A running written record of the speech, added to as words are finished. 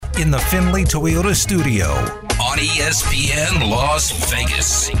in the Findlay Toyota studio on ESPN Las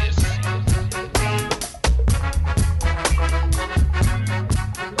Vegas.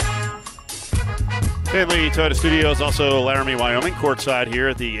 Findlay Toyota Studios, also Laramie, Wyoming, courtside here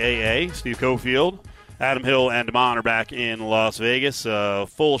at the AA. Steve Cofield, Adam Hill, and Damon are back in Las Vegas.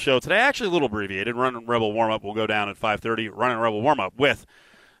 Full show today, actually a little abbreviated. Runnin Rebel warm-up will go down at 5:30. Runnin Rebel warm-up with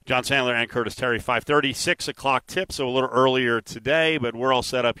John Sandler and Curtis Terry, 5:30. 6 o'clock tip, so a little earlier today, but we're all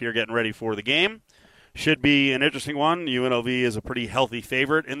set up here getting ready for the game. Should be an interesting one. UNLV is a pretty healthy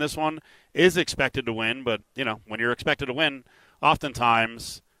favorite in this one. Is expected to win, but, you know, when you're expected to win,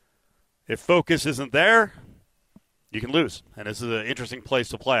 oftentimes – if focus isn't there, you can lose. And this is an interesting place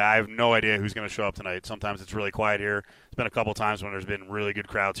to play. I have no idea who's going to show up tonight. Sometimes it's really quiet here. It's been a couple times when there's been really good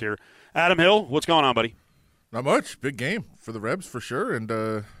crowds here. Adam Hill, what's going on, buddy? Not much. Big game for the Rebs for sure.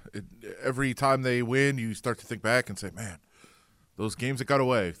 And every time they win, you start to think back and say, man, those games that got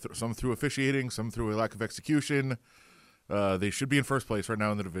away, some through officiating, some through a lack of execution. They should be in first place right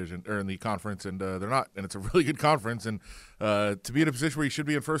now in the division or in the conference, and they're not. And it's a really good conference. And to be in a position where you should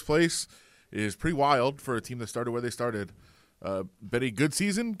be in first place is pretty wild for a team that started where they started. Been a good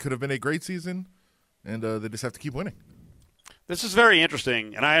season, could have been a great season, and they just have to keep winning. This is very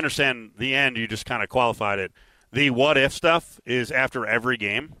interesting, and I understand the end. You just kind of qualified it. The what-if stuff is after every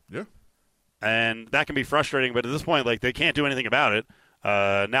game. Yeah. And that can be frustrating, but at this point, like, they can't do anything about it.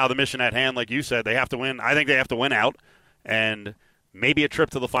 Now the mission at hand, like you said, they have to win. I think they have to win out. And maybe a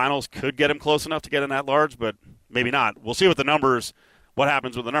trip to the finals could get them close enough to get in at-large, but maybe not. We'll see what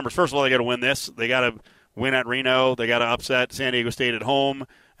happens with the numbers. First of all, they got to win this. They got to win at Reno. They got to upset San Diego State at home,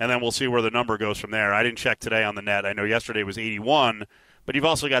 and then we'll see where the number goes from there. I didn't check today on the net. I know yesterday was 81, but you've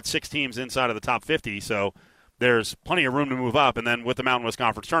also got 6 teams inside of the top 50, so there's plenty of room to move up. And then with the Mountain West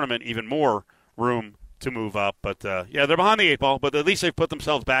Conference Tournament, even more room to move up. But, yeah, they're behind the 8 ball, but at least they've put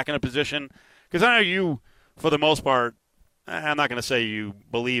themselves back in a position. Because I know you, for the most part, I'm not going to say you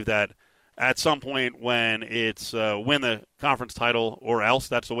believe that at some point when it's win the conference title or else,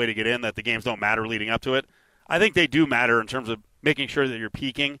 that's the way to get in, that the games don't matter leading up to it. I think they do matter in terms of making sure that you're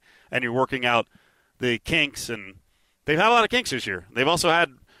peaking and you're working out the kinks. And they've had a lot of kinks this year. They've also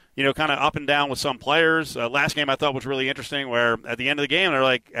had, you know, kind of up and down with some players. Last game I thought was really interesting where at the end of the game they're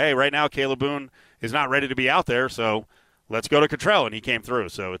like, hey, right now Caleb Boone is not ready to be out there, so let's go to Cottrell, and he came through.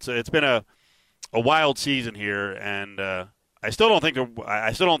 So it's been a wild season here, and I still don't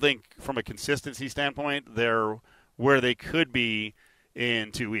think from a consistency standpoint they're where they could be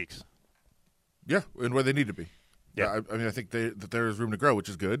in 2 weeks. Yeah, and where they need to be. Yeah, I mean, I think that there is room to grow, which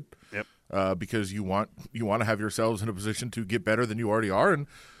is good. Yep. Because you want to have yourselves in a position to get better than you already are, and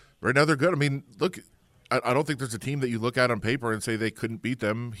right now they're good. I mean, look, I don't think there's a team that you look at on paper and say they couldn't beat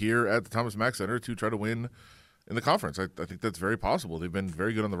them here at the Thomas Mack Center to try to win in the conference. I think that's very possible. They've been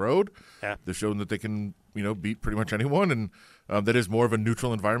very good on the road. Yeah. They've shown that they can, you know, beat pretty much anyone, and that is more of a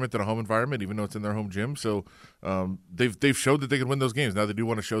neutral environment than a home environment, even though it's in their home gym. So they've showed that they can win those games. Now they do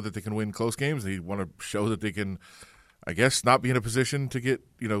want to show that they can win close games. They want to show that they can, I guess, not be in a position to get,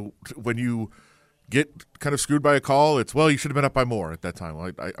 you know, when you get kind of screwed by a call, it's, well, you should have been up by more at that time.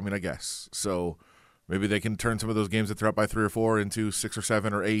 I mean, I guess. So maybe they can turn some of those games that they're up by 3 or 4 into 6 or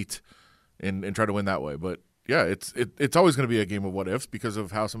 7 or 8 and try to win that way. But yeah, it's always going to be a game of what ifs because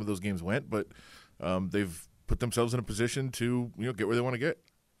of how some of those games went, but they've put themselves in a position to, you know, get where they want to get.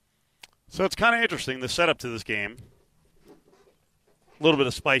 So it's kind of interesting, the setup to this game. A little bit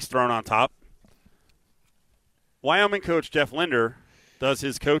of spice thrown on top. Wyoming coach Jeff Linder does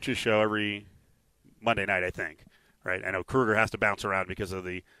his coaches show every Monday night, I think. Right? I know Kruger has to bounce around because of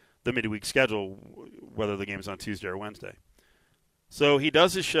the midweek schedule, whether the game's on Tuesday or Wednesday. So he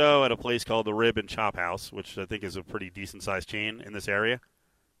does his show at a place called the Rib and Chop House, which I think is a pretty decent-sized chain in this area,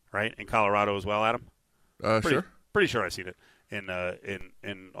 right? In Colorado as well, Adam? Sure. Pretty sure I've seen it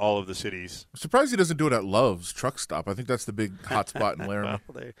in all of the cities. I'm surprised he doesn't do it at Love's Truck Stop. I think that's the big hot spot in Laramie.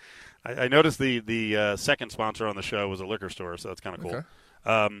 Well, I noticed the second sponsor on the show was a liquor store, so that's kind of cool.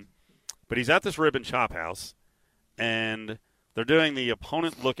 Okay. But he's at this Rib and Chop House, and they're doing the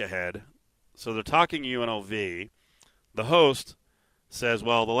opponent look-ahead. So they're talking UNLV. The host says,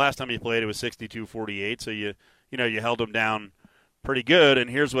 well, the last time you played it was 62-48, so you held them down pretty good, and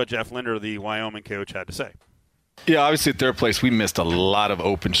here's what Jeff Linder, the Wyoming coach, had to say. Yeah, obviously at their place we missed a lot of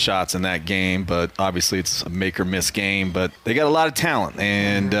open shots in that game, but obviously it's a make or miss game. But they got a lot of talent,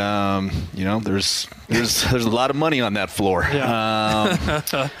 and there's a lot of money on that floor,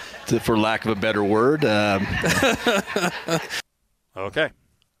 for lack of a better word. Okay,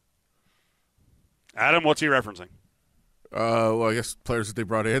 Adam, what's he referencing? Well, I guess players that they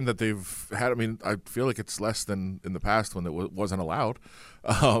brought in that they've had. I mean, I feel like it's less than in the past when it wasn't allowed.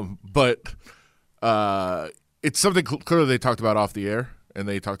 But it's something clearly they talked about off the air, and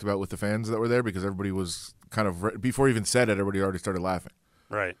they talked about with the fans that were there, because everybody was kind of before he even said it, everybody already started laughing.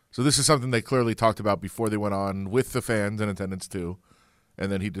 Right. So this is something they clearly talked about before they went on with the fans in attendance too, and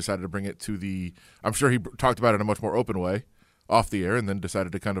then he decided to bring it to the. I'm sure he talked about it in a much more open way off the air, and then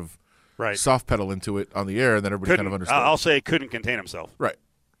decided to kind of soft pedal into it on the air, and then everybody kind of understood. I'll say couldn't contain himself. Right.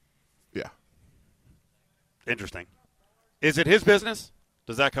 Yeah. Interesting. Is it his business?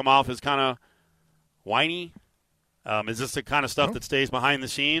 Does that come off as kind of whiny? Is this the kind of stuff that stays behind the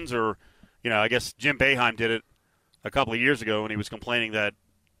scenes? Or, I guess Jim Boeheim did it a couple of years ago when he was complaining that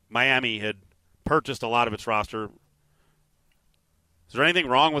Miami had purchased a lot of its roster. Is there anything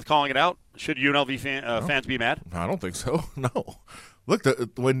wrong with calling it out? Should UNLV fans be mad? I don't think so. No. Look,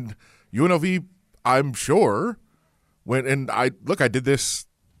 when UNLV, I'm sure, I did this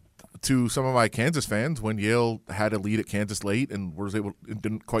to some of my Kansas fans when Yale had a lead at Kansas late and it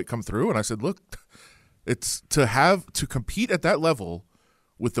didn't quite come through. And I said, look, it's to compete at that level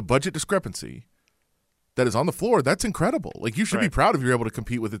with the budget discrepancy that is on the floor. That's incredible. Like, you should be proud if you're able to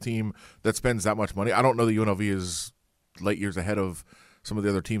compete with a team that spends that much money. I don't know that UNLV is light years ahead of some of the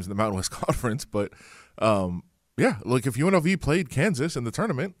other teams in the Mountain West Conference, but yeah, like if UNLV played Kansas in the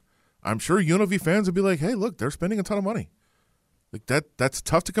tournament, I'm sure UNLV fans would be like, hey, look, they're spending a ton of money. Like that's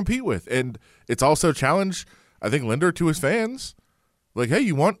tough to compete with. And it's also a challenge, I think, Linder to his fans. Like, hey,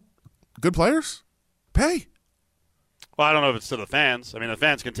 you want good players? Pay. Well, I don't know if it's to the fans. I mean, the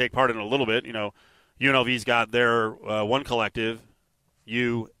fans can take part in it a little bit. UNLV's got their one collective,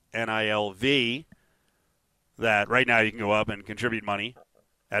 UNILV, that right now you can go up and contribute money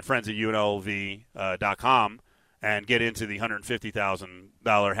at friends@unlv.com and get into the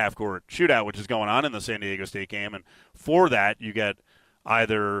 $150,000 half-court shootout, which is going on in the San Diego State game. And for that, you get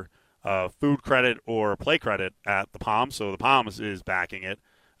either food credit or play credit at the Palm. So the Palm is backing it.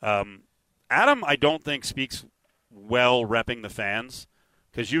 Adam, I don't think, speaks well repping the fans,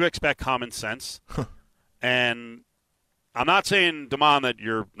 because you expect common sense. And I'm not saying, Damon, that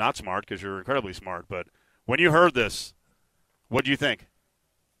you're not smart, because you're incredibly smart. But when you heard this, what do you think?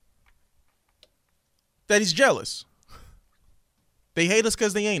 That he's jealous. They hate us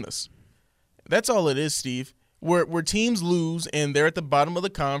because they ain't us. That's all it is, Steve. Where teams lose and they're at the bottom of the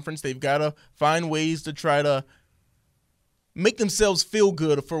conference, they've got to find ways to try to make themselves feel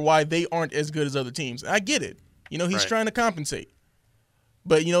good for why they aren't as good as other teams. I get it. He's trying to compensate.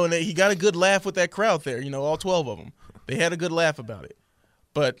 But, and he got a good laugh with that crowd there, all 12 of them. They had a good laugh about it.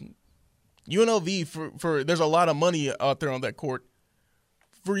 But UNLV, for there's a lot of money out there on that court.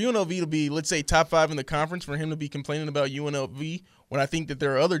 For UNLV to be, let's say, top 5 in the conference, for him to be complaining about UNLV when I think that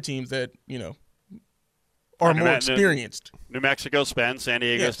there are other teams that, are more experienced. New Mexico spends, San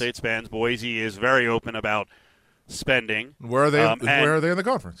Diego State spends, Boise is very open about spending. Where are they? Where are they in the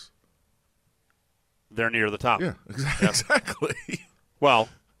conference? They're near the top. Yeah, exactly. Well,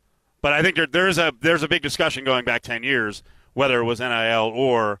 but I think there's a big discussion going back 10 years, whether it was NIL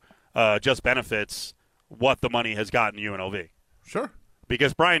or just benefits, what the money has gotten UNLV. Sure.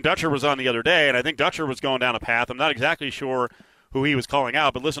 Because Brian Dutcher was on the other day, and I think Dutcher was going down a path. I'm not exactly sure who he was calling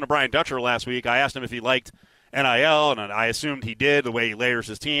out, but listen to Brian Dutcher last week. I asked him if he liked NIL, and I assumed he did, the way he layers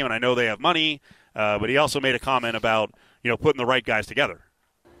his team, and I know they have money. But he also made a comment about, putting the right guys together.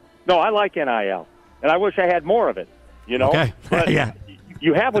 No, I like NIL, and I wish I had more of it, Okay. But yeah.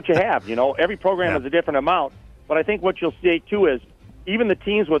 You have what you have, Every program has a different amount. But I think what you'll see, too, is even the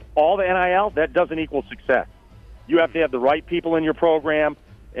teams with all the NIL, that doesn't equal success. You have to have the right people in your program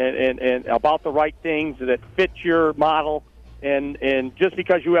and about the right things that fit your model. And just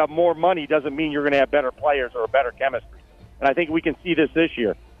because you have more money doesn't mean you're going to have better players or a better chemistry. And I think we can see this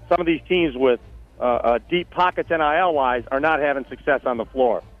year. Some of these teams with deep pockets NIL-wise are not having success on the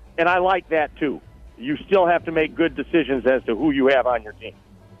floor. And I like that, too. You still have to make good decisions as to who you have on your team.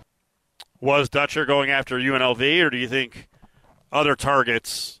 Was Dutcher going after UNLV, or do you think other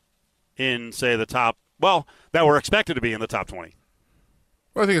targets in, say, the top, that were expected to be in the top 20?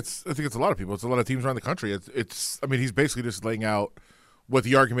 Well, I think it's a lot of people. It's a lot of teams around the country. I mean, he's basically just laying out what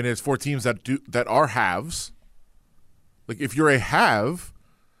the argument is for teams that are halves. Like, if you're a have,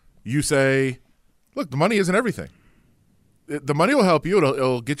 you say, look, the money isn't everything. The money will help you.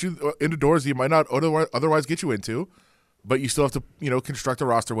 It'll get you into doors that you might not otherwise get you into, but you still have to, construct a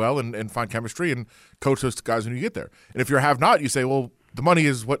roster well and find chemistry and coach those guys when you get there. And if you're a have-not, you say, well, the money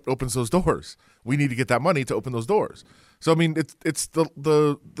is what opens those doors. We need to get that money to open those doors. So, I mean, it's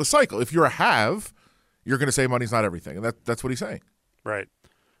the cycle. If you're a have, you're going to say money's not everything, and that's what he's saying. Right.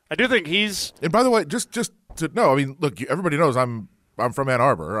 I do think he's. And by the way, just to know, I mean, look, everybody knows I'm from Ann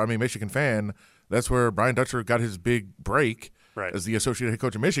Arbor. I'm a Michigan fan. That's where Brian Dutcher got his big break as the associate head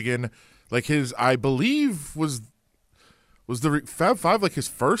coach of Michigan. Like I believe, was the Fab Five like his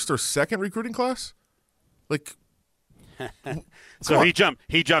first or second recruiting class? Like, so he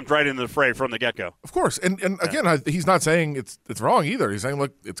jumped right into the fray from the get-go. Of course, and again, he's not saying it's wrong either. He's saying,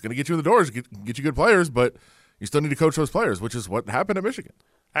 look, it's going to get you in the doors, get you good players, but you still need to coach those players, which is what happened at Michigan.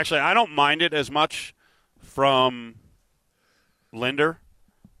 Actually, I don't mind it as much from Linder.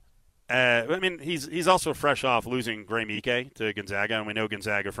 I mean, he's also fresh off losing Gray Mike to Gonzaga, and we know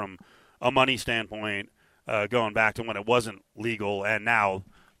Gonzaga from a money standpoint, going back to when it wasn't legal, and now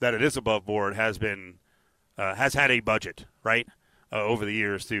that it is above board, has had a budget, right, over the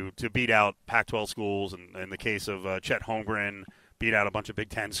years to beat out Pac-12 schools, and in the case of Chet Holmgren, beat out a bunch of Big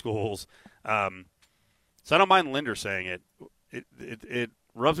Ten schools. So I don't mind Linder saying it. It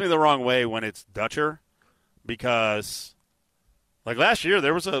rubs me the wrong way when it's Dutcher, because like last year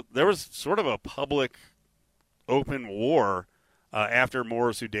there was sort of a public open war after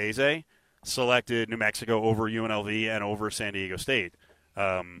Morris Udeze selected New Mexico over UNLV and over San Diego State.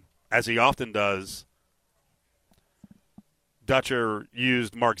 As he often does, Dutcher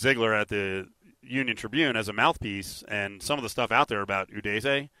used Mark Ziegler at the Union Tribune as a mouthpiece, and some of the stuff out there about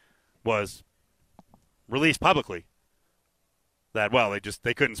Udeze was released publicly. That, well,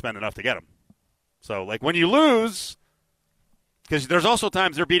 they couldn't spend enough to get him. So, like, when you lose, because there's also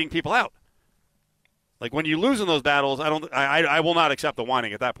times they're beating people out. Like, when you lose in those battles, I will not accept the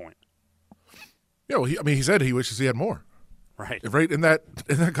whining at that point. Yeah, well, he said he wishes he had more. Right in that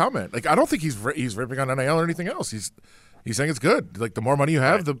comment. Like, I don't think he's ripping on NIL or anything else. He's saying it's good. Like, the more money you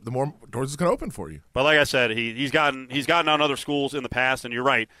have, the more doors it's going to open for you. But like I said, he's gotten on other schools in the past, and you're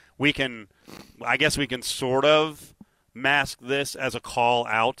right. I guess we can sort of mask this as a call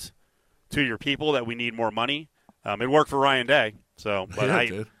out to your people that we need more money. It worked for Ryan Day, so but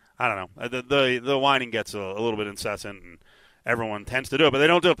yeah, I don't know. The whining gets a little bit incessant, and everyone tends to do it, but they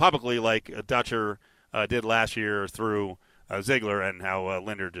don't do it publicly like Dutcher did last year through Ziegler, and how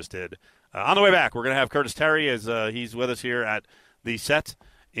Linder just did. On the way back, we're going to have Curtis Terry as he's with us here at the set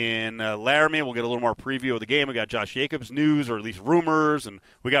in Laramie. We'll get a little more preview of the game. We got Josh Jacobs news, or at least rumors, and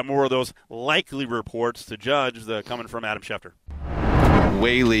we got more of those likely reports to judge coming from Adam Schefter.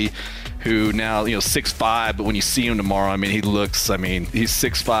 Whaley, who now 6'5", but when you see him tomorrow, he's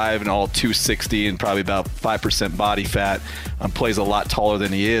 6'5" and all 260 and probably about 5% body fat. Plays a lot taller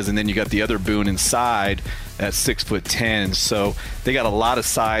than he is, and then you got the other Boone inside at 6'10". So they got a lot of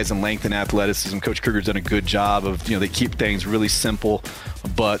size and length and athleticism. Coach Kruger's done a good job of they keep things really simple,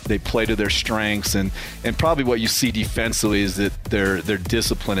 but they play to their strengths, and probably what you see defensively is that their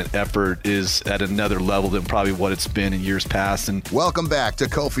discipline and effort is at another level than probably what it's been in years past. And welcome back to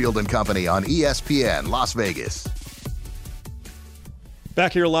Cofield and Company on ESPN Las Vegas.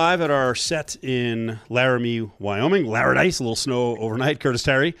 Back here live at our set in Laramie, Wyoming. Laradice, a little snow overnight. Curtis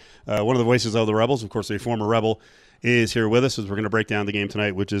Terry, one of the voices of the Rebels, of course a former Rebel, is here with us as we're going to break down the game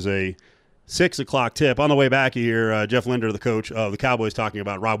tonight, which is a 6 o'clock tip. On the way back here, Jeff Linder, the coach of the Cowboys, talking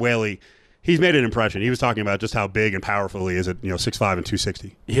about Rob Whaley. He's made an impression. He was talking about just how big and powerful he is at 6'5" and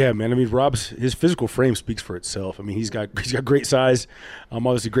 260. Yeah, man. Rob's his physical frame speaks for itself. He's got great size,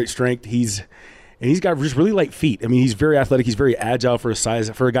 obviously great strength. He's got just really light feet. He's very athletic. He's very agile for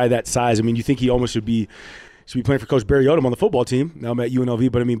a guy that size. You think he almost should be playing for Coach Barry Odom on the football team. Now I'm at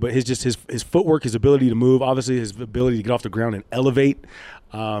UNLV, but his footwork, his ability to move, obviously his ability to get off the ground and elevate.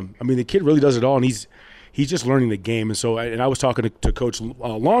 The kid really does it all, and he's just learning the game. And so, I was talking to Coach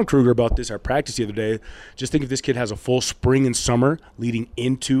Lon Kruger about this at practice the other day. Just think if this kid has a full spring and summer leading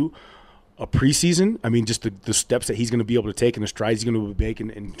into a preseason, just the steps that he's going to be able to take and the strides he's going to be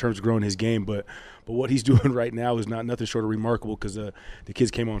making in terms of growing his game. But what he's doing right now is nothing short of remarkable, because the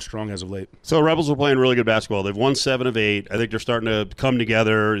kids came on strong as of late. So Rebels are playing really good basketball. They've won 7 of 8. I think they're starting to come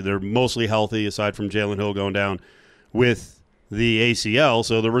together. They're mostly healthy, aside from Jalen Hill going down with the ACL.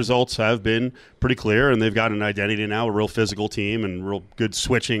 So the results have been pretty clear, and they've got an identity now, a real physical team and real good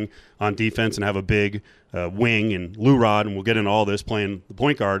switching on defense, and have a big wing and Lou Rod, and we'll get into all this, playing the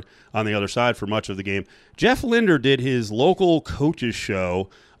point guard on the other side for much of the game. Jeff Linder did his local coaches show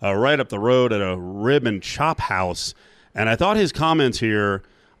right up the road at a rib and chop house, and I thought his comments here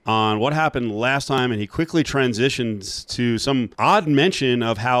on what happened last time, and he quickly transitions to some odd mention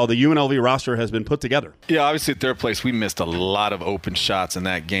of how the UNLV roster has been put together. Yeah, obviously at their place, we missed a lot of open shots in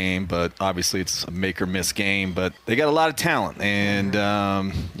that game, but obviously it's a make or miss game. But they got a lot of talent, and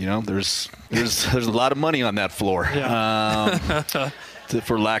there's a lot of money on that floor. Yeah.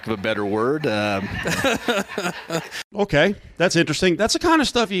 for lack of a better word. Okay, that's interesting. That's the kind of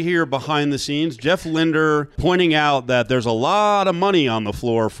stuff you hear behind the scenes. Jeff Linder pointing out that there's a lot of money on the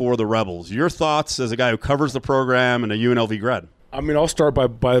floor for the Rebels. Your thoughts as a guy who covers the program and a UNLV grad? I mean, I'll start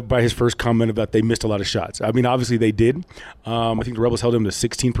by his first comment about they missed a lot of shots. I mean, obviously they did. I think the Rebels held him to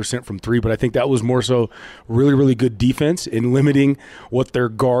 16% from three, but I think that was more so really, really good defense in limiting what their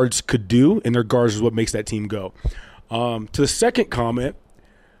guards could do, and their guards is what makes that team go. To the second comment,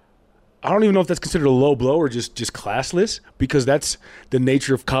 I don't even know if that's considered a low blow or just classless, because that's the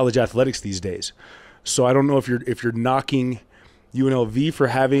nature of college athletics these days. So I don't know if you're knocking UNLV for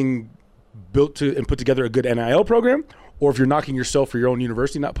having built to and put together a good NIL program, or if you're knocking yourself for your own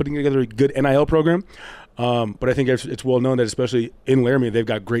university not putting together a good NIL program. But I think it's well known that especially in Laramie, they've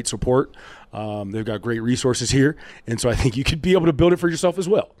got great support. They've got great resources here. And so I think you could be able to build it for yourself as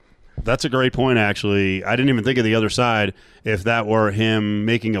well. That's a great point, actually. I didn't even think of the other side if that were him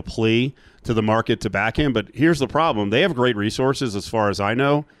making a plea to the market to back him. But here's the problem. They have great resources, as far as I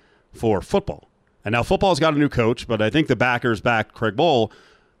know, for football. And now football's got a new coach, but I think the backers backed Craig Bohl.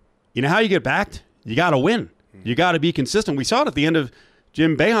 You know how you get backed? You got to win. You got to be consistent. We saw it at the end of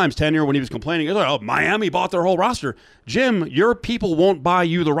Jim Boeheim's tenure when he was complaining, oh, Miami bought their whole roster. Jim, your people won't buy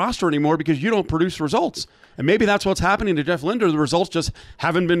you the roster anymore because you don't produce results. And maybe that's what's happening to Jeff Linder. The results just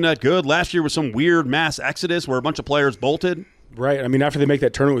haven't been that good. Last year was some weird mass exodus where a bunch of players bolted. Right. I mean, after they make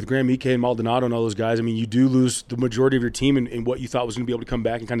that tournament with Graham Ike and Maldonado and all those guys, I mean, you do lose the majority of your team in what you thought was going to be able to come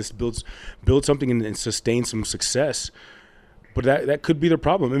back and kind of build something and sustain some success. But that could be the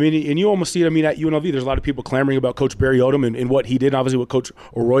problem. I mean, and you almost see it, I mean, at UNLV, there's a lot of people clamoring about Coach Barry Odom and what he did, obviously what Coach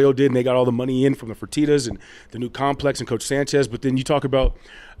Arroyo did, and they got all the money in from the Fertittas and the new complex and Coach Sanchez. But then you talk about,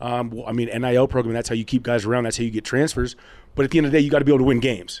 NIL program, that's how you keep guys around, that's how you get transfers. But at the end of the day, you got to be able to win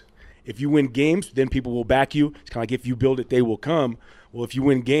games. If you win games, then people will back you. It's kind of like if you build it, they will come. Well, if you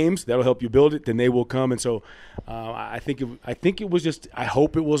win games, that'll help you build it, then they will come. And so I think it was just, I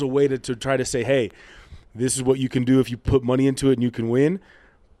hope it was a way to try to say, hey, this is what you can do if you put money into it and you can win.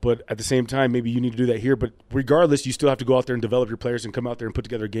 But at the same time, maybe you need to do that here. But regardless, you still have to go out there and develop your players and come out there and put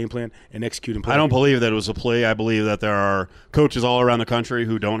together a game plan and execute and play. I don't believe that it was a play. I believe that there are coaches all around the country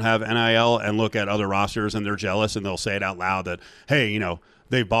who don't have NIL and look at other rosters and they're jealous and they'll say it out loud that, hey,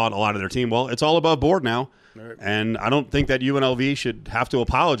 they've bought a lot of their team. Well, it's all above board now. Right. And I don't think that UNLV should have to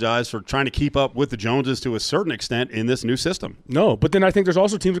apologize for trying to keep up with the Joneses to a certain extent in this new system. No, but then I think there's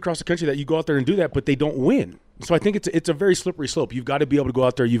also teams across the country that you go out there and do that, but they don't win. So I think it's a very slippery slope. You've got to be able to go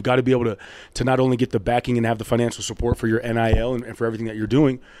out there. You've got to be able to not only get the backing and have the financial support for your NIL and for everything that you're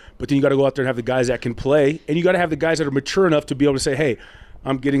doing, but then you got to go out there and have the guys that can play, and you got to have the guys that are mature enough to be able to say, hey,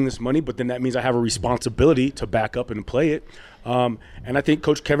 I'm getting this money, but then that means I have a responsibility to back up and play it. And I think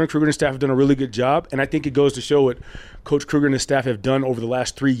Coach Kevin Kruger and his staff have done a really good job. And I think it goes to show what Coach Kruger and his staff have done over the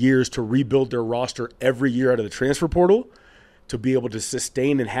last 3 years to rebuild their roster every year out of the transfer portal to be able to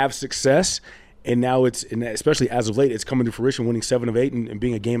sustain and have success. And now especially as of late, it's coming to fruition, winning 7 of 8 and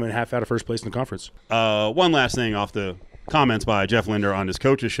being a game and a half out of first place in the conference. One last thing off the comments by Jeff Linder on his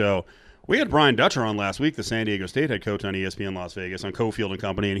coach's show. We had Brian Dutcher on last week, the San Diego State head coach on ESPN Las Vegas on Cofield and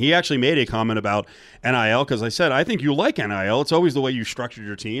Company, and he actually made a comment about NIL because I said, I think you like NIL. It's always the way you structured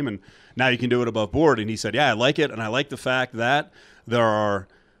your team, and now you can do it above board. And he said, yeah, I like it, and I like the fact that there are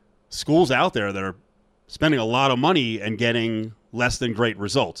schools out there that are spending a lot of money and getting less than great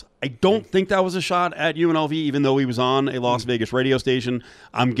results. I don't think that was a shot at UNLV, even though he was on a Las Vegas radio station.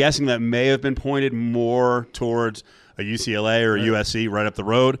 I'm guessing that may have been pointed more towards a UCLA or a USC right up the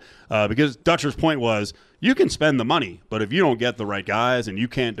road, because Dutcher's point was you can spend the money, but if you don't get the right guys and you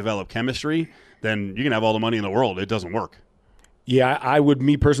can't develop chemistry, then you can have all the money in the world. It doesn't work. Yeah, I would,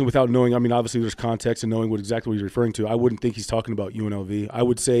 me personally, without knowing, I mean, obviously there's context and knowing exactly what he's referring to, I wouldn't think he's talking about UNLV. I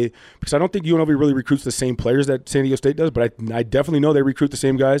would say, because I don't think UNLV really recruits the same players that San Diego State does, but I definitely know they recruit the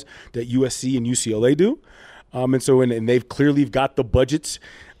same guys that USC and UCLA do. And they've clearly got the budgets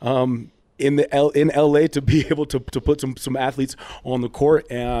in LA to be able to put some athletes on the court,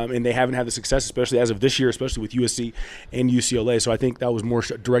 and they haven't had the success, especially as of this year, especially with USC and UCLA. So I think that was more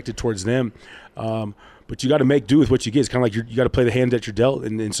directed towards them. But you got to make do with what you get. It's kind of like you got to play the hand that you're dealt.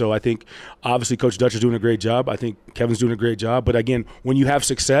 And so I think obviously Coach Dutcher's doing a great job. I think Kevin's doing a great job. But again, when you have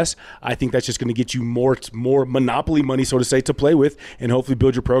success, I think that's just going to get you more monopoly money, so to say, to play with, and hopefully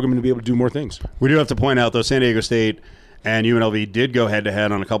build your program and to be able to do more things. We do have to point out, though, San Diego State and UNLV did go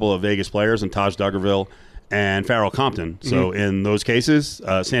head-to-head on a couple of Vegas players, and Taj Duggarville and Farrell Compton. So in those cases,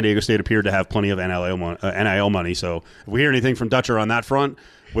 San Diego State appeared to have plenty of NIL money. So if we hear anything from Dutcher on that front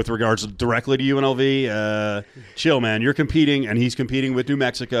with regards directly to UNLV, chill, man. You're competing, and he's competing with New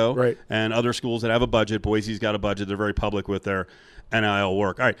Mexico and other schools that have a budget. Boise's got a budget. They're very public with their NIL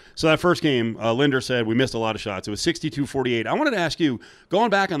work. All right, so that first game, Linder said we missed a lot of shots. It was 62-48. I wanted to ask you, going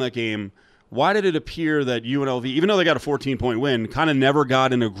back on that game, why did it appear that UNLV, even though they got a 14-point win, kind of never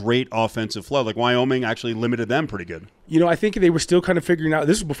got in a great offensive flow? Like Wyoming actually limited them pretty good. I think they were still kind of figuring out.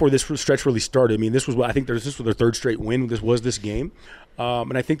 This was before this stretch really started. I mean, this was their third straight win. This game,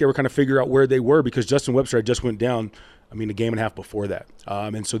 and I think they were kind of figuring out where they were because Justin Webster had just went down. I mean, a game and a half before that,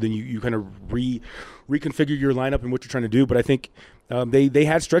 and so then you kind of reconfigure your lineup and what you're trying to do. But I think they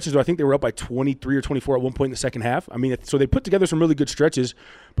had stretches. I think they were up by 23 or 24 at one point in the second half. I mean, so they put together some really good stretches.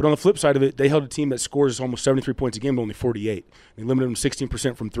 But on the flip side of it, they held a team that scores almost 73 points a game, but only 48. They limited them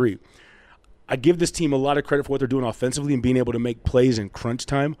 16% from three. I give this team a lot of credit for what they're doing offensively and being able to make plays in crunch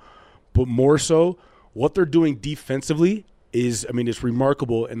time, but more so, what they're doing defensively is, it's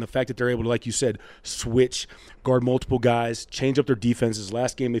remarkable. And the fact that they're able to, like you said, switch, guard multiple guys, change up their defenses.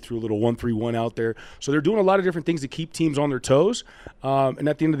 Last game, they threw a little 1-3-1 out there. So they're doing a lot of different things to keep teams on their toes. And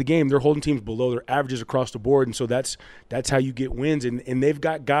at the end of the game, they're holding teams below their averages across the board. And so that's how you get wins. And they've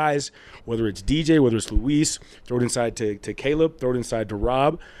got guys, whether it's DJ, whether it's Luis, throw it inside to Caleb, throw it inside to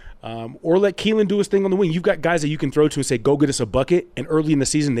Rob. Or let Keelan do his thing on the wing. You've got guys that you can throw to and say, go get us a bucket. And early in the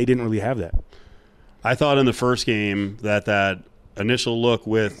season, they didn't really have that. I thought in the first game that initial look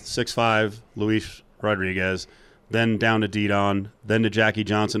with 6'5", Luis Rodriguez, then down to Didon, then to Jackie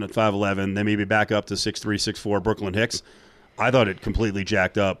Johnson at 5'11", then maybe back up to 6'3", 6'4", Brooklyn Hicks. I thought it completely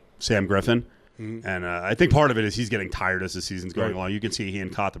jacked up Sam Griffin. And I think part of it is he's getting tired as the season's going along. You can see he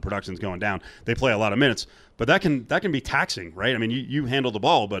and Cott, the production's going down. They play a lot of minutes, but that can be taxing, right? I mean, you handle the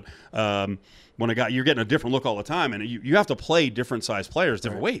ball, but when you're getting a different look all the time, and you have to play different size players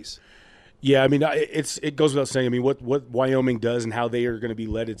different ways. Yeah, it goes without saying. What Wyoming does and how they are going to be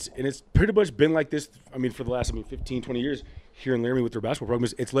led, it's pretty much been like this. For the last 15, 20 years here in Laramie with their basketball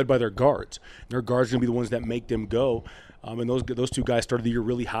program, it's led by their guards. Their guards are going to be the ones that make them go. And those two guys started the year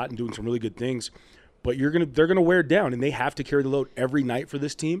really hot and doing some really good things. But they're going to wear it down, and they have to carry the load every night for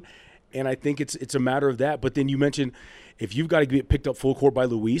this team. And I think it's a matter of that. But then you mentioned if you've got to get picked up full court by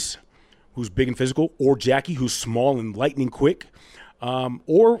Luis, who's big and physical, or Jackie, who's small and lightning quick,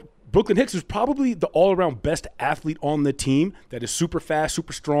 or Brooklyn Hicks is probably the all-around best athlete on the team that is super fast,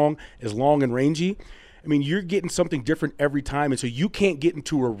 super strong, is long and rangy. You're getting something different every time, and so you can't get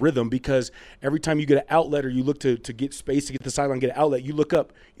into a rhythm because every time you get an outlet or you look to get space to get the sideline, get an outlet, you look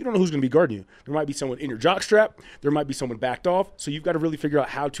up, you don't know who's going to be guarding you. There might be someone in your jockstrap. There might be someone backed off. So you've got to really figure out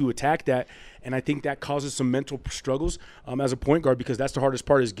how to attack that, and I think that causes some mental struggles as a point guard because that's the hardest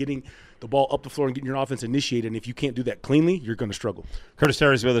part is getting the ball up the floor and getting your offense initiated, and if you can't do that cleanly, you're going to struggle. Curtis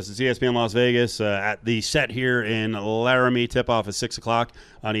Terry's with us at ESPN Las Vegas at the set here in Laramie. Tip-off is 6 o'clock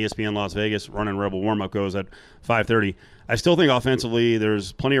on ESPN Las Vegas. Runnin Rebel warm-up goes at 5:30. I still think offensively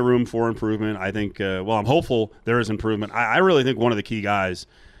there's plenty of room for improvement. I think, I'm hopeful there is improvement. I really think one of the key guys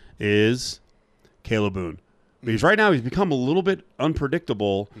is Caleb Boone. Because right now he's become a little bit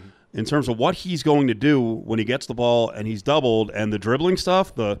unpredictable in terms of what he's going to do when he gets the ball and he's doubled. And the dribbling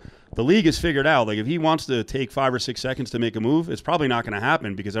stuff, the league has figured out. Like if he wants to take 5 or 6 seconds to make a move, it's probably not going to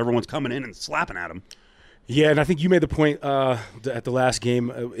happen because everyone's coming in and slapping at him. Yeah, and I think you made the point at the last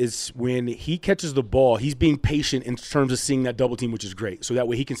game is when he catches the ball, he's being patient in terms of seeing that double team, which is great. So that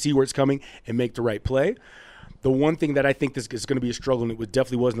way he can see where it's coming and make the right play. The one thing that I think this is going to be a struggle, and it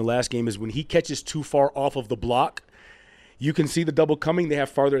definitely was in the last game, is when he catches too far off of the block, you can see the double coming. They have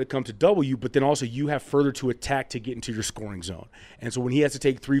farther to come to double you, but then also you have further to attack to get into your scoring zone. And so when he has to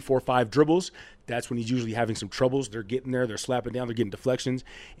take 3, 4, 5 dribbles, that's when he's usually having some troubles. They're getting there, they're slapping down, they're getting deflections,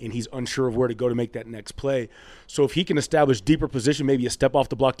 and he's unsure of where to go to make that next play. So if he can establish deeper position, maybe a step off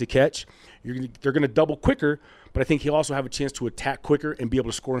the block to catch, they're going to double quicker, but I think he'll also have a chance to attack quicker and be able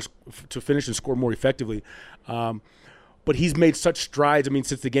to score, to finish and score more effectively. But he's made such strides,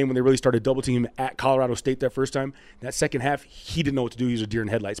 since the game when they really started double teaming him at Colorado State that first time. That second half, he didn't know what to do. He was a deer in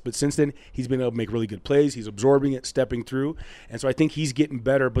headlights. But since then, he's been able to make really good plays. He's absorbing it, stepping through. And so I think he's getting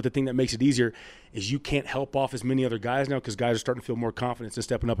better. But the thing that makes it easier is you can't help off as many other guys now because guys are starting to feel more confidence and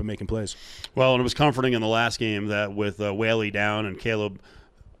stepping up and making plays. Well, and it was comforting in the last game that with Whaley down and Caleb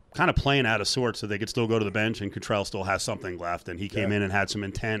kind of playing out of sorts so they could still go to the bench and Cottrell still has something left. And he came in and had some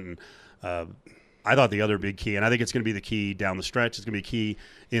intent and I thought the other big key, and I think it's going to be the key down the stretch, it's going to be key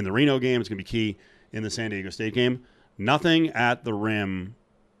in the Reno game, it's going to be key in the San Diego State game. Nothing at the rim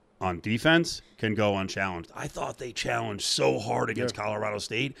on defense can go unchallenged. I thought they challenged so hard against Colorado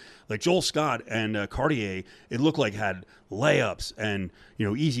State. Like Joel Scott and Cartier, it looked like had layups and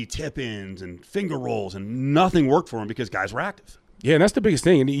easy tip-ins and finger rolls, and nothing worked for them because guys were active. Yeah, and that's the biggest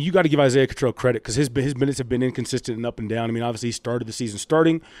thing. And you got to give Isaiah Cottrell credit because his minutes have been inconsistent and up and down. I mean, obviously he started the season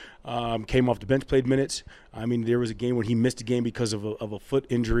starting, came off the bench, played minutes. I mean, there was a game when he missed a game because of a foot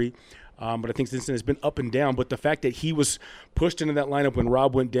injury. But I think since then it's been up and down. But the fact that he was pushed into that lineup when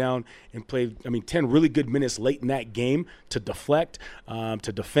Rob went down and played, 10 really good minutes late in that game to deflect,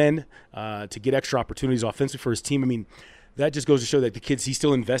 to defend, to get extra opportunities offensively for his team. That just goes to show that the kid's he's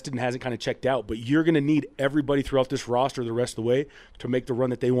still invested and hasn't kind of checked out. But you're going to need everybody throughout this roster the rest of the way to make the run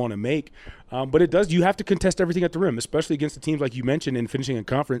that they want to make. But it does. You have to contest everything at the rim, especially against the teams like you mentioned in finishing in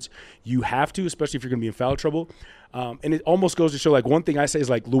conference. You have to, especially if you're going to be in foul trouble. And it almost goes to show, like, one thing I say is,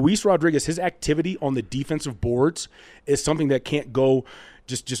 like, Luis Rodriguez, his activity on the defensive boards is something that can't go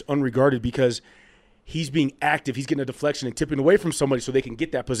just unregarded because he's being active. He's getting a deflection and tipping away from somebody so they can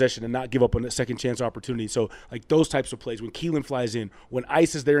get that possession and not give up on a second chance opportunity. So, like, those types of plays, when Keelan flies in, when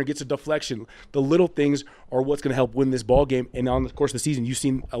Ice is there and gets a deflection, the little things are what's going to help win this ball game. And on the course of the season, you've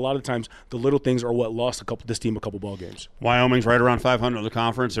seen a lot of times the little things are what lost this team a couple ball games. Wyoming's right around 500 in the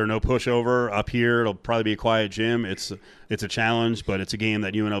conference. There's no pushover up here. It'll probably be a quiet gym. It's a challenge, but it's a game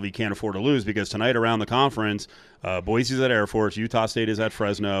that UNLV can't afford to lose because tonight around the conference, Boise's at Air Force, Utah State is at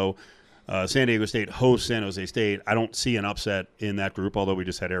Fresno. San Diego State hosts San Jose State. I don't see an upset in that group, although we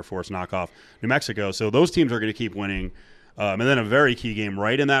just had Air Force knock off New Mexico. So those teams are going to keep winning. And then a very key game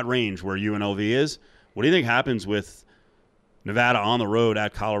right in that range where UNLV is. What do you think happens with Nevada on the road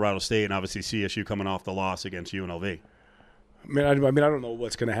at Colorado State and obviously CSU coming off the loss against UNLV? I don't know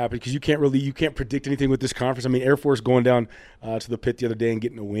what's going to happen because you can't predict anything with this conference. Air Force going down to the pit the other day and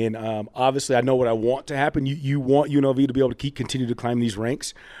getting a win. Obviously, I know what I want to happen. You want UNLV to be able to continue to climb these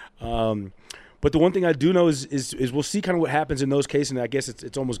ranks. But the one thing I do know is we'll see kind of what happens in those cases, and I guess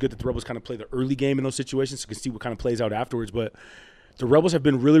it's almost good that the Rebels kind of play the early game in those situations so we can see what kind of plays out afterwards. But the Rebels have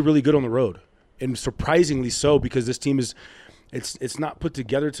been really, really good on the road, and surprisingly so because this team it's not put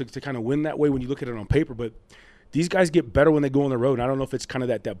together to kind of win that way when you look at it on paper, but these guys get better when they go on the road. And I don't know if it's kind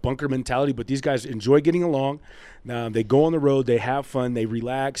of that bunker mentality, but these guys enjoy getting along. They go on the road, they have fun, they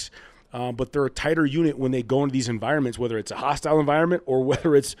relax. But they're a tighter unit when they go into these environments, whether it's a hostile environment or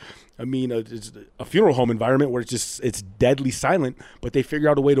whether it's a funeral home environment where it's deadly silent, but they figure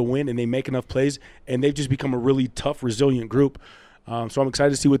out a way to win and they make enough plays, and they've just become a really tough, resilient group. So I'm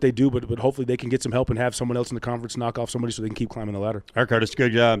excited to see what they do, but hopefully they can get some help and have someone else in the conference knock off somebody so they can keep climbing the ladder. All right, Curtis,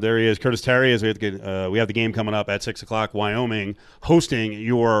 good job. There he is. Curtis Terry, as we have the game coming up at 6 o'clock, Wyoming, hosting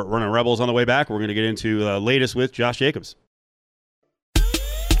your Runnin Rebels. On the way back, we're going to get into the latest with Josh Jacobs.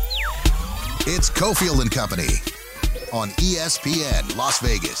 It's Cofield and Company on ESPN Las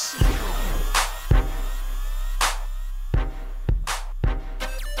Vegas.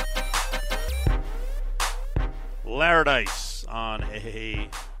 Laradice on a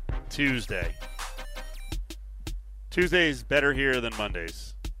Tuesday. Tuesday's better here than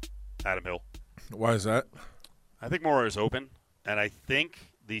Mondays, Adam Hill. Why is that? I think more is open, and I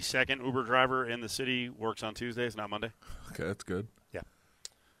think the second Uber driver in the city works on Tuesdays, not Monday. Okay, that's good. Yeah.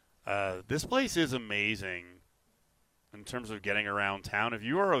 This place is amazing in terms of getting around town. If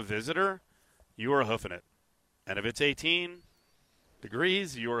you are a visitor, you are hoofing it. And if it's 18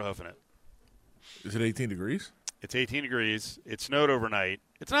 degrees, you are hoofing it. Is it 18 degrees? It's 18 degrees. It snowed overnight.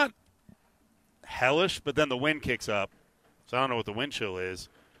 It's not hellish, but then the wind kicks up. So I don't know what the wind chill is.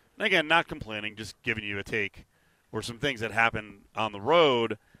 And again, not complaining, just giving you a take or some things that happened on the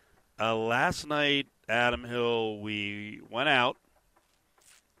road. Last night, Adam Hill, we went out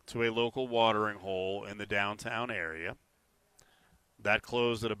to a local watering hole in the downtown area. That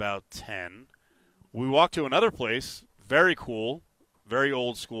closed at about 10. We walked to another place, very cool, very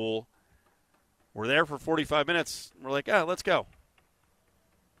old school. We're there for 45 minutes. We're like, let's go.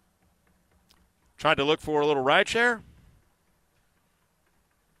 Tried to look for a little ride share.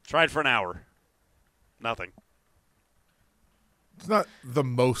 Tried for an hour. Nothing. It's not the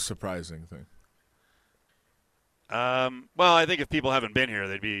most surprising thing. Well, I think if people haven't been here,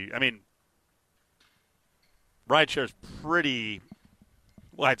 rideshare is pretty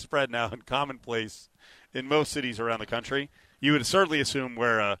widespread now and commonplace in most cities around the country. You would certainly assume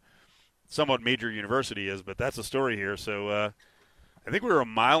where a somewhat major university is, but that's a story here. So I think we were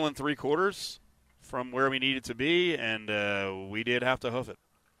 1.75 miles from where we needed to be, and we did have to hoof it.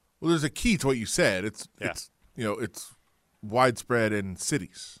 Well, there's a key to what you said. It's widespread in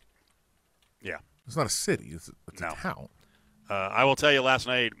cities. Yeah. It's not a city. It's No. a town. I will tell you, last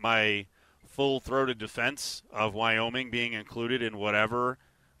night, my full-throated defense of Wyoming being included in whatever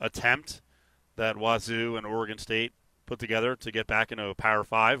attempt that Wazoo and Oregon State put together to get back into a Power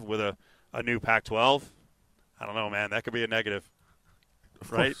 5 with a new Pac-12, I don't know, man. That could be a negative,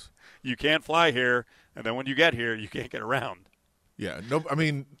 right? You can't fly here, and then when you get here, you can't get around. Yeah, no. I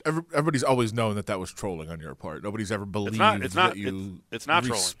mean, everybody's always known that was trolling on your part. Nobody's ever believed that you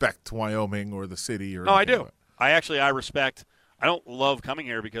respect trolling. Wyoming or the city. Or no, I do. I respect. I don't love coming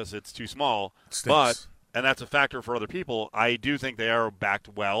here because it's too small, and that's a factor for other people. I do think they are backed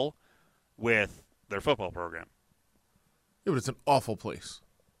well with their football program. Yeah, but it's an awful place.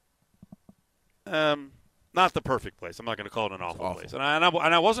 Not the perfect place. I'm not going to call it an awful place. And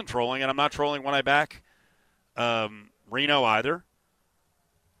I wasn't trolling, and I'm not trolling when I back Reno either.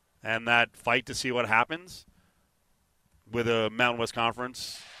 And that fight to see what happens with a Mountain West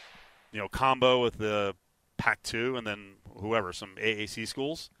Conference, combo with the Pac-2 and then whoever, some AAC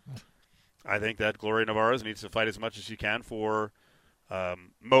schools. I think that Gloria Navarez needs to fight as much as she can for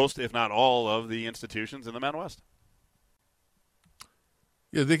most, if not all, of the institutions in the Mountain West.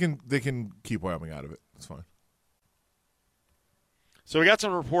 Yeah, they can keep Wyoming out of it. That's fine. So we got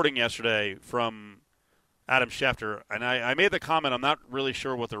some reporting yesterday from Adam Schefter, and I made the comment, I'm not really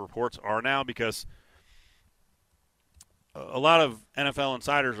sure what the reports are now because a lot of NFL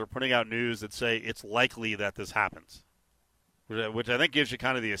insiders are putting out news that say it's likely that this happens, which I think gives you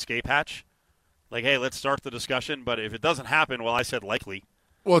kind of the escape hatch. Like, hey, let's start the discussion, but if it doesn't happen, well, I said likely.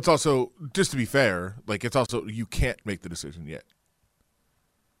 Well, it's also, just to be fair, it's also you can't make the decision yet.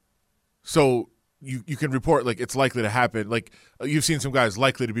 So you can report, it's likely to happen. You've seen some guys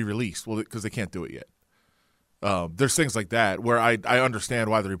likely to be released, because they can't do it yet. There's things like that where I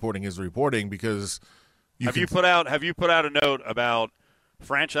understand why the reporting is the reporting because you put out a note about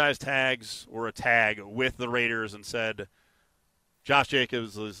franchise tags or a tag with the Raiders and said Josh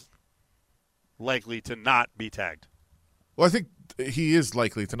Jacobs is likely to not be tagged? Well, I think he is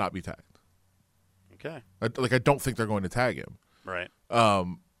likely to not be tagged. Okay. I don't think they're going to tag him. Right.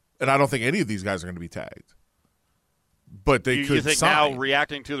 And I don't think any of these guys are going to be tagged. But they could You think sign. now,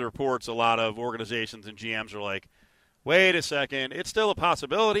 reacting to the reports, a lot of organizations and GMs are like, wait a second, it's still a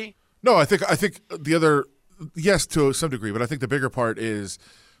possibility. No, I think the other, yes, to some degree, but I think the bigger part is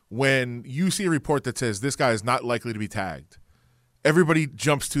when you see a report that says this guy is not likely to be tagged, everybody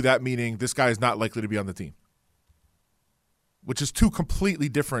jumps to that meaning this guy is not likely to be on the team, which is two completely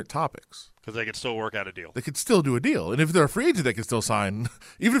different topics. Because they could still work out a deal. They could still do a deal. And if they're a free agent, they can still sign.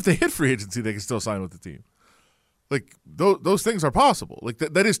 Even if they hit free agency, they can still sign with the team. Those things are possible.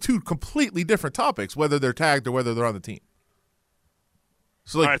 That is two completely different topics, whether they're tagged or whether they're on the team.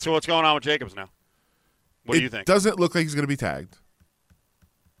 So, all right, so what's going on with Jacobs now? What do you think? It doesn't look like he's going to be tagged.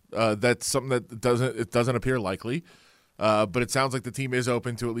 That's something that doesn't appear likely. But it sounds like the team is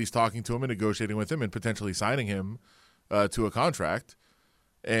open to at least talking to him and negotiating with him and potentially signing him to a contract.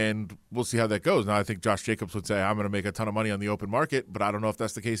 And we'll see how that goes. Now, I think Josh Jacobs would say, I'm going to make a ton of money on the open market, but I don't know if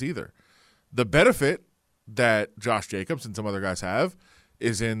that's the case either. The benefit that Josh Jacobs and some other guys have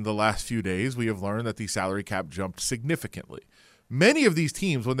is in the last few days, we have learned that the salary cap jumped significantly. Many of these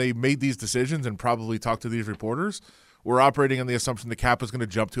teams, when they made these decisions and probably talked to these reporters, were operating on the assumption the cap was going to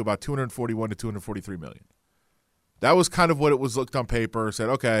jump to about $241 to $243 million. That was kind of what it was looked on paper, said,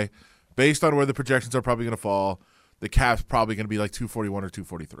 okay, based on where the projections are probably going to fall, the cap's probably going to be like 241 or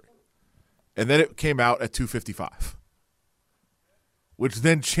 243. And then it came out at 255, which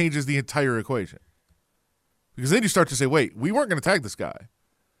then changes the entire equation. Because then you start to say, wait, we weren't going to tag this guy.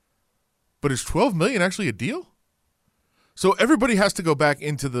 But is $12 million actually a deal? So everybody has to go back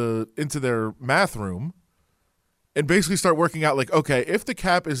into their math room and basically start working out okay, if the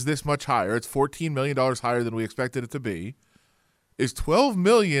cap is this much higher, it's $14 million higher than we expected it to be, is $12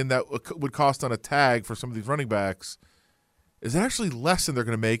 million that would cost on a tag for some of these running backs, is it actually less than they're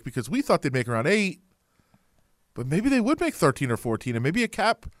going to make? Because we thought they'd make around 8, but maybe they would make 13 or 14, and maybe a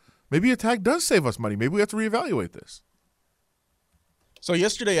tag does save us money. Maybe we have to reevaluate this. So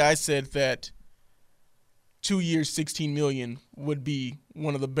yesterday I said that 2 years, $16 million would be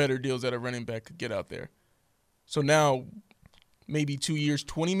one of the better deals that a running back could get out there. So now maybe 2 years,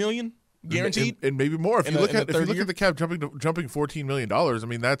 $20 million? Guaranteed, and maybe more. If you look at the cap jumping $14 million, I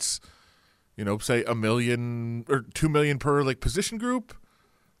mean that's, say $1 million or $2 million per position group,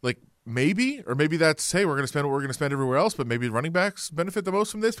 maybe that's we're going to spend what we're going to spend everywhere else, but maybe running backs benefit the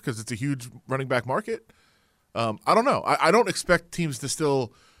most from this because it's a huge running back market. I don't know. I don't expect teams to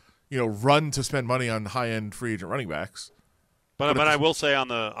still, run to spend money on high end free agent running backs. But I will say on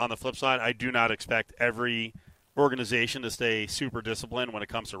the flip side, I do not expect every organization to stay super disciplined when it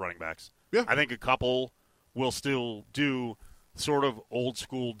comes to running backs. Yeah. I think a couple will still do sort of old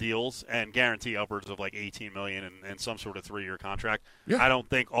school deals and guarantee upwards of like $18 million and some sort of 3-year contract. Yeah. I don't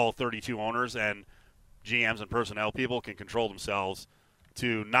think all 32 owners and GMs and personnel people can control themselves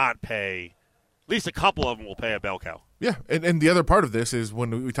to not pay. At least a couple of them will pay a bell cow. Yeah, and the other part of this is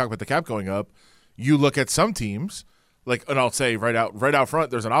when we talk about the cap going up, you look at some teams, like, and I'll say right out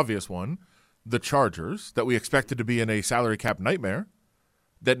front, there's an obvious one, the Chargers, that we expected to be in a salary cap nightmare,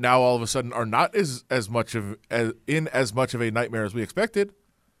 that now all of a sudden are not as much of a nightmare as we expected,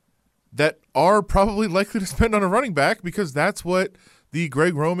 that are probably likely to spend on a running back because that's what the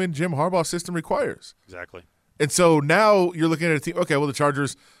Greg Roman, Jim Harbaugh system requires. Exactly. And so now you're looking at a team, okay, well, the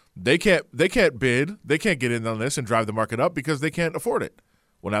Chargers, they can't bid, they can't get in on this and drive the market up because they can't afford it.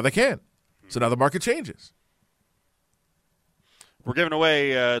 Well, now they can. So now the market changes. We're giving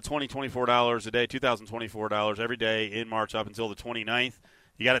away $24 a day, $2,024 every day in March up until the 29th.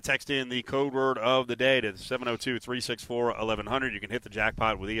 You got to text in the code word of the day to 702-364-1100. You can hit the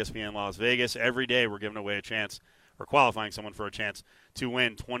jackpot with ESPN Las Vegas. Every day we're giving away a chance or qualifying someone for a chance to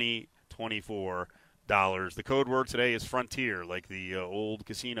win $24. The code word today is Frontier, like the old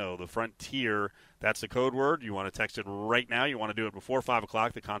casino, the Frontier. That's the code word. You want to text it right now. You want to do it before 5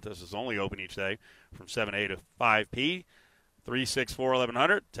 o'clock. The contest is only open each day from 7 a to 5 p.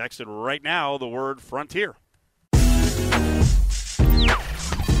 364-1100. Text it right now, the word Frontier.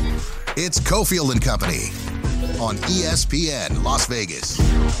 It's Cofield and Company on ESPN Las Vegas.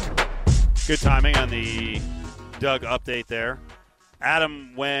 Good timing on the Doug update there.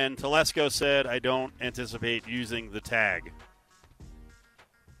 Adam, when Telesco said, I don't anticipate using the tag,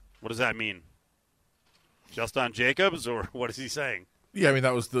 what does that mean? Just on Jacobs, or what is he saying? Yeah, I mean,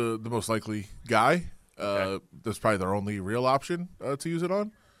 that was the most likely guy. Okay. That's probably their only real option to use it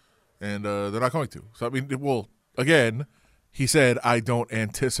on, and they're not going to. So, I mean, again, he said, I don't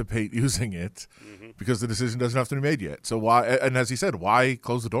anticipate using it because the decision doesn't have to be made yet. So why, and as he said, why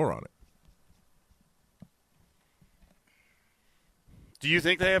close the door on it? Do you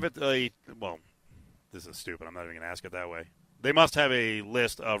think they have well, this is stupid. I'm not even going to ask it that way. They must have a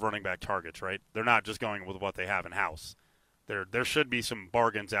list of running back targets, right? They're not just going with what they have in-house. There should be some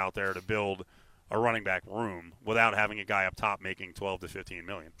bargains out there to build a running back room without having a guy up top making $12 to $15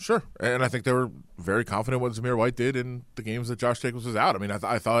 million. Sure, and I think they were very confident what Zamir White did in the games that Josh Jacobs was out. I mean,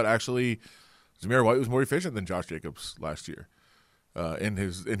 I thought actually Zamir White was more efficient than Josh Jacobs last year in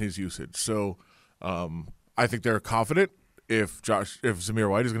his usage. So I think they're confident if Zamir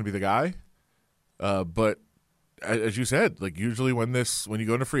White is going to be the guy. But as you said, like usually when you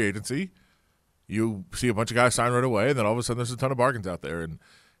go into free agency, you see a bunch of guys sign right away, and then all of a sudden there's a ton of bargains out there. And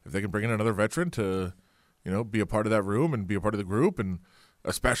if they can bring in another veteran to, be a part of that room and be a part of the group, and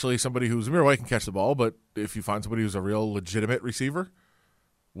especially somebody who's Zamir White can catch the ball, but if you find somebody who's a real legitimate receiver,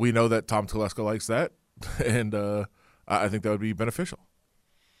 we know that Tom Telesco likes that, and I think that would be beneficial.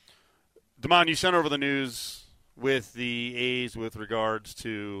 Damon, you sent over the news with the A's with regards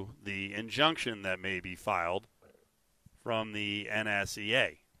to the injunction that may be filed from the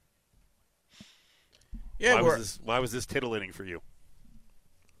NSEA. Yeah, why was this titillating for you?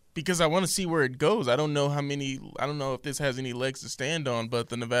 Because I want to see where it goes. I don't know if this has any legs to stand on, but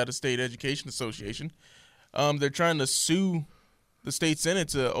the Nevada State Education Association, they're trying to sue the state Senate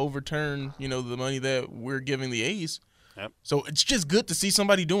to overturn, the money that we're giving the A's. Yep. So it's just good to see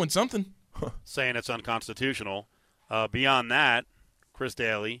somebody doing something. Saying it's unconstitutional. Beyond that, Chris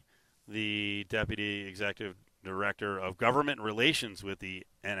Daly, the Deputy Executive Director of Government Relations with the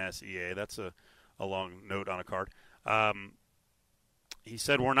NSEA, that's a long note on a card, he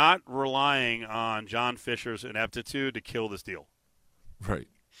said, we're not relying on John Fisher's ineptitude to kill this deal. Right.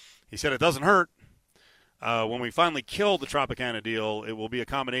 He said it doesn't hurt. When we finally kill the Tropicana deal, it will be a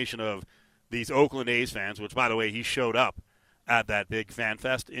combination of these Oakland A's fans, which, by the way, he showed up at that big fan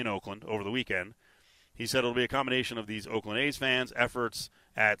fest in Oakland over the weekend. He said it'll be a combination of these Oakland A's fans, efforts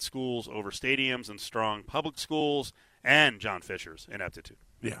at schools over stadiums and strong public schools, and John Fisher's ineptitude.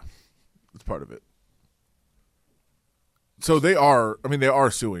 Yeah, that's part of it. So they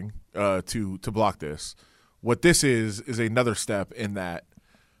are suing to block this. What this is another step in that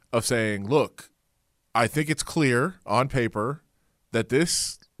of saying, look, I think it's clear on paper that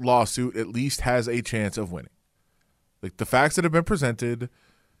this lawsuit at least has a chance of winning. Like the facts that have been presented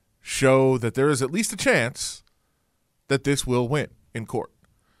show that there is at least a chance that this will win in court.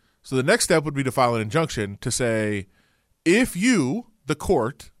 So the next step would be to file an injunction to say, if you, the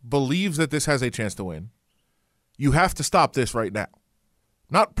court, believes that this has a chance to win, you have to stop this right now.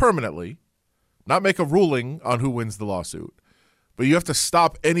 Not permanently, not make a ruling on who wins the lawsuit, but you have to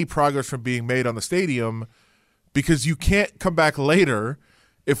stop any progress from being made on the stadium because you can't come back later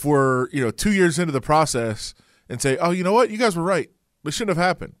if we're 2 years into the process and say, oh, you know what? You guys were right. This shouldn't have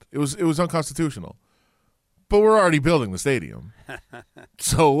happened. It was unconstitutional. But we're already building the stadium.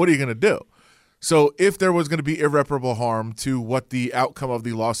 So what are you going to do? So if there was going to be irreparable harm to what the outcome of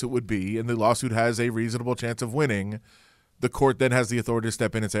the lawsuit would be, and the lawsuit has a reasonable chance of winning, the court then has the authority to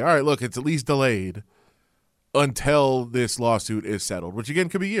step in and say, all right, look, it's at least delayed until this lawsuit is settled, which, again,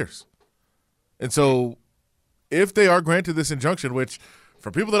 could be years. And so if they are granted this injunction, which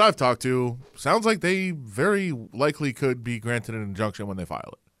from people that I've talked to, sounds like they very likely could be granted an injunction when they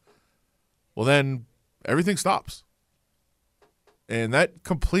file it, well, then everything stops. And that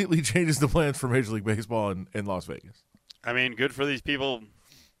completely changes the plans for Major League Baseball in Las Vegas. I mean, good for these people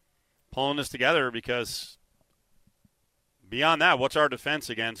pulling this together, because beyond that, what's our defense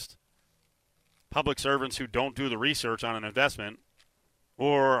against public servants who don't do the research on an investment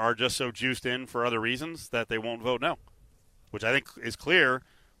or are just so juiced in for other reasons that they won't vote no, which I think is clear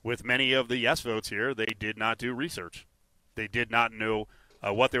with many of the yes votes here. They did not do research. They did not know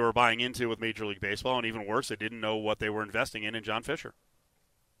what they were buying into with Major League Baseball, and even worse, they didn't know what they were investing in John Fisher.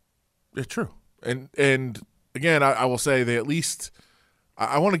 It's true. And again, I will say they at least –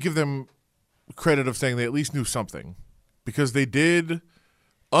 I want to give them credit of saying they at least knew something, because they did –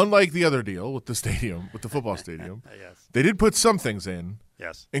 unlike the other deal with the stadium, with the football stadium, yes. They did put some things in,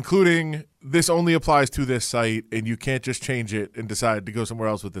 yes, including this only applies to this site, and you can't just change it and decide to go somewhere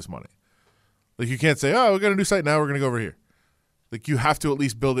else with this money. Like, you can't say, oh, we got a new site now, we're going to go over here. Like, you have to at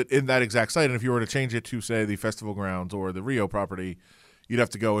least build it in that exact site, and if you were to change it to, say, the festival grounds or the Rio property, you'd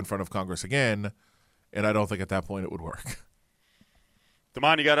have to go in front of Congress again, and I don't think at that point it would work.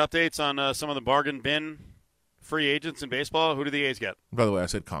 Damon, you got updates on some of the bargain bin free agents in baseball? Who do the A's get? By the way, I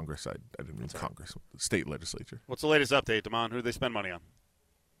said Congress. I didn't mean Congress. State legislature. What's the latest update, Damon? Who do they spend money on?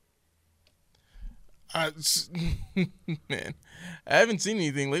 Man, I haven't seen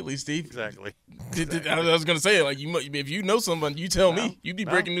anything lately, Steve. Exactly. I was going to say, like, if you know someone, you tell me. You'd be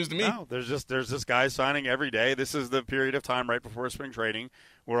breaking news to me. No, there's just guys signing every day. This is the period of time right before spring training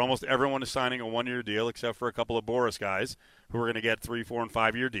where almost everyone is signing a one-year deal, except for a couple of Boris guys who are going to get 3, 4, and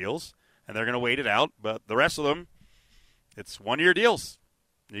 5-year deals, and they're going to wait it out. But the rest of them, it's one-year deals.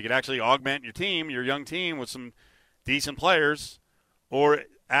 You can actually augment your team, your young team, with some decent players. Or,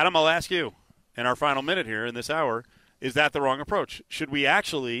 Adam, I'll ask you, in our final minute here in this hour, is that the wrong approach? Should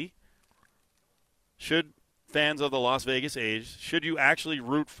fans of the Las Vegas A's, should you actually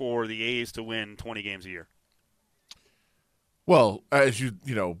root for the A's to win 20 games a year? Well, as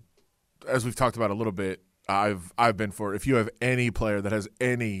as we've talked about a little bit, I've been for, if you have any player that has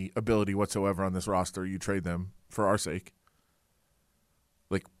any ability whatsoever on this roster, you trade them for our sake.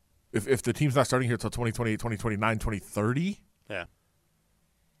 Like, if the team's not starting here until 2028, 2029, 2030, yeah.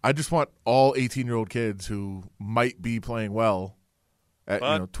 I just want all 18-year-old kids who might be playing well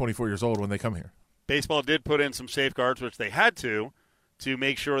at 24 years old when they come here. Baseball did put in some safeguards, which they had to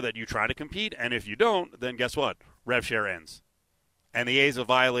make sure that you try to compete, and if you don't, then guess what? Rev share ends. And the A's have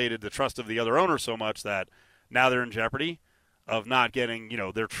violated the trust of the other owners so much that now they're in jeopardy of not getting,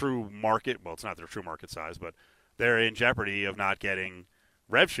 their true market. Well, it's not their true market size, but they're in jeopardy of not getting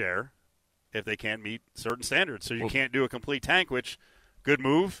rev share if they can't meet certain standards. So you can't do a complete tank, which – good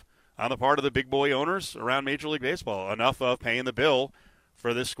move on the part of the big boy owners around Major League Baseball. Enough of paying the bill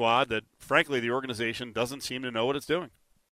for this squad that, frankly, the organization doesn't seem to know what it's doing.